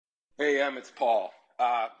Hey, it's Paul.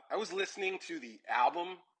 I was listening to the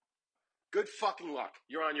album. Good fucking luck.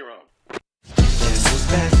 You're on your own. Guess who's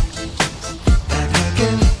back? Back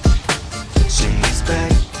again. She's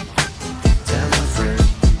back. Tell a friend.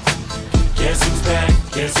 Guess who's back?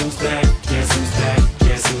 Guess who's back? Guess who's back?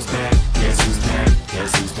 Guess who's back? Guess who's back?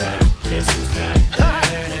 Guess who's back? Guess who's back?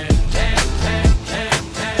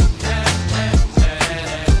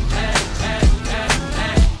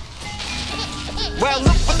 Well,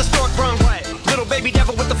 look what the stork brung. Little baby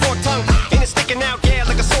devil with the forked tongue. And it's sticking out, yeah,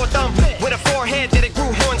 like a sore thumb. With a forehead that it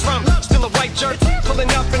grew horns from. Still a white jerk.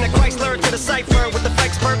 Pulling up in a Chrysler to the cipher with the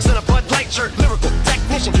Fikes perks and a Bud Light shirt. Lyrical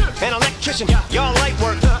technician, an electrician. Y'all light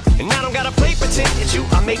work. And I don't gotta play pretend. It's you,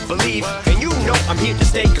 I make believe. And you know I'm here to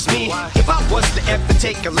stay, cause me, if I was to ever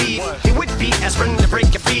take a lead, it would be aspirin to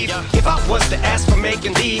break your feet. If I was to ask for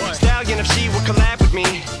making the stallion, if she would collab with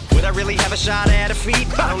me, would I really have a shot at her feet?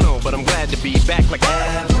 I don't know, but I'm glad to be back like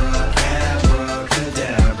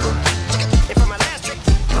Abracadabra. And for my last trick,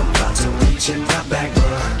 I'm about to reach in my back,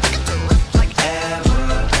 bruh. like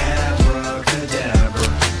Abracadabra.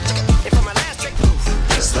 And for my last trick,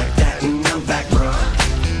 Just like that, and I'm back, bruh.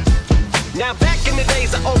 now back in the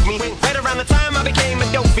days of old me, right around the time I became a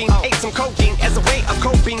dope fiend, ate some codeine as a way of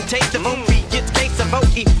coping. Taste of OP, gets case of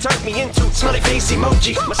OE, turned me into smiley face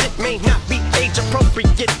emoji. My shit may not be age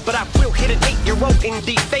appropriate, but I will hit an 8-year-old in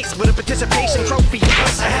the face with a participation trophy.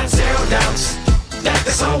 I have zero doubts that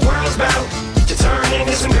this whole world's about to turn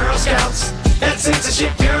into some Girl Scouts. That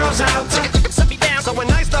censorship bureau's out. So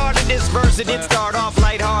when I started this verse, it did start off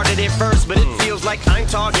lighthearted at first, but it feels like I'm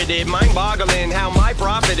targeted. Mind-boggling how my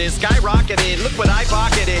profit is skyrocketed. Look what I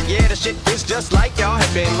pocketed. Yeah, the shit is just like y'all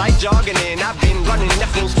have been, like jogging in. I've been running at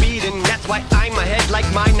full speed, and that's why I'm ahead like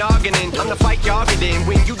my noggin in. I'm the fight y'all get in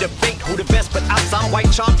when you debate who the best, but I'm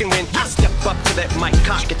white chalking when I step up to that mic,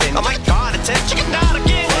 cock it in. Oh my God, it's a chicken out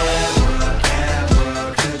again.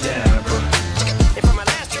 Abracadabra. And for my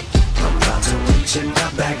last trick, I'm about to reach in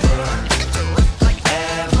my back, bruh.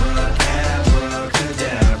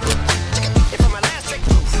 Abracadabra. and for my last trick,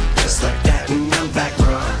 Just like that, and I'm back,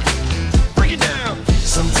 bruh. break it down.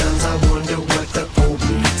 Sometimes I wonder what the old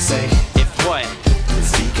me'd say If what?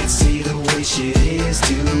 if he could see the way shit is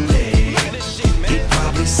today. Look at this shit, man. He'd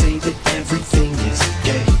probably say that everything is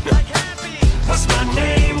gay. Like happy. What's my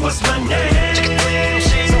name? What's my name?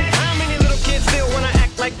 So how many little kids still wanna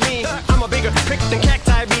act like me? I'm a bigger prick than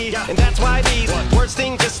cacti bee, and that's why these words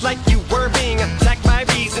sting just like you were being attacked by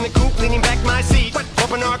bees in the coop, leaning back my seat.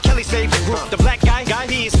 Open R. Kelly's favorite group, the black guy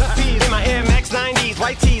peas. In my Air Max 90s,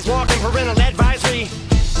 white tees, walking parental advisory.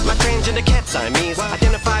 My transgender cat Siamese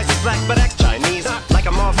identifies as black but acts Chinese. Like a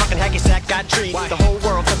motherfucking hacky sack, got trees. The whole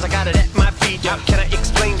world cause I got it at my feet. Can I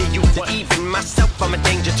explain to you that even myself I'm a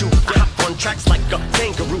danger to? I hop on tracks like a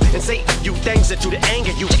kangaroo and say a few things that do to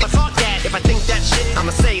anger you. But fuck that, if I think that shit,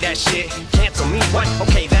 I'ma say that shit. Cancel me, what?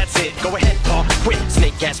 Okay, that's it. Go ahead, Paul, quit.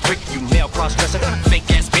 Snake ass prick, you male cross-dresser, fake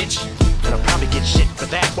ass bitch. And I'll probably get shit for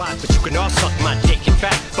that. Why? But you can all suck my dick. In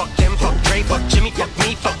fact, fuck them, fuck Dre, fuck Jimmy, fuck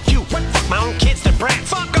me, fuck you. Fuck my own kids, the brats.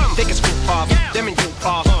 Fuck them. They can screw off, them and you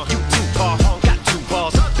off. You too far, got 2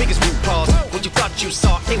 balls, biggest root balls. What you thought you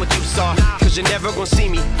saw ain't what you saw. Cause you're never gonna see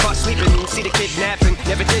me caught sleeping. See the kidnapping,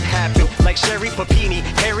 never did happen. Like Sherry Papini,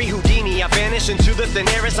 Harry Houdini. I vanish into the thin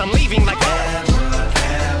air as I'm leaving like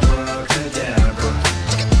Abracadabra.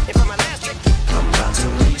 And for my last trick, I'm about to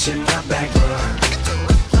reach in my back, bruh.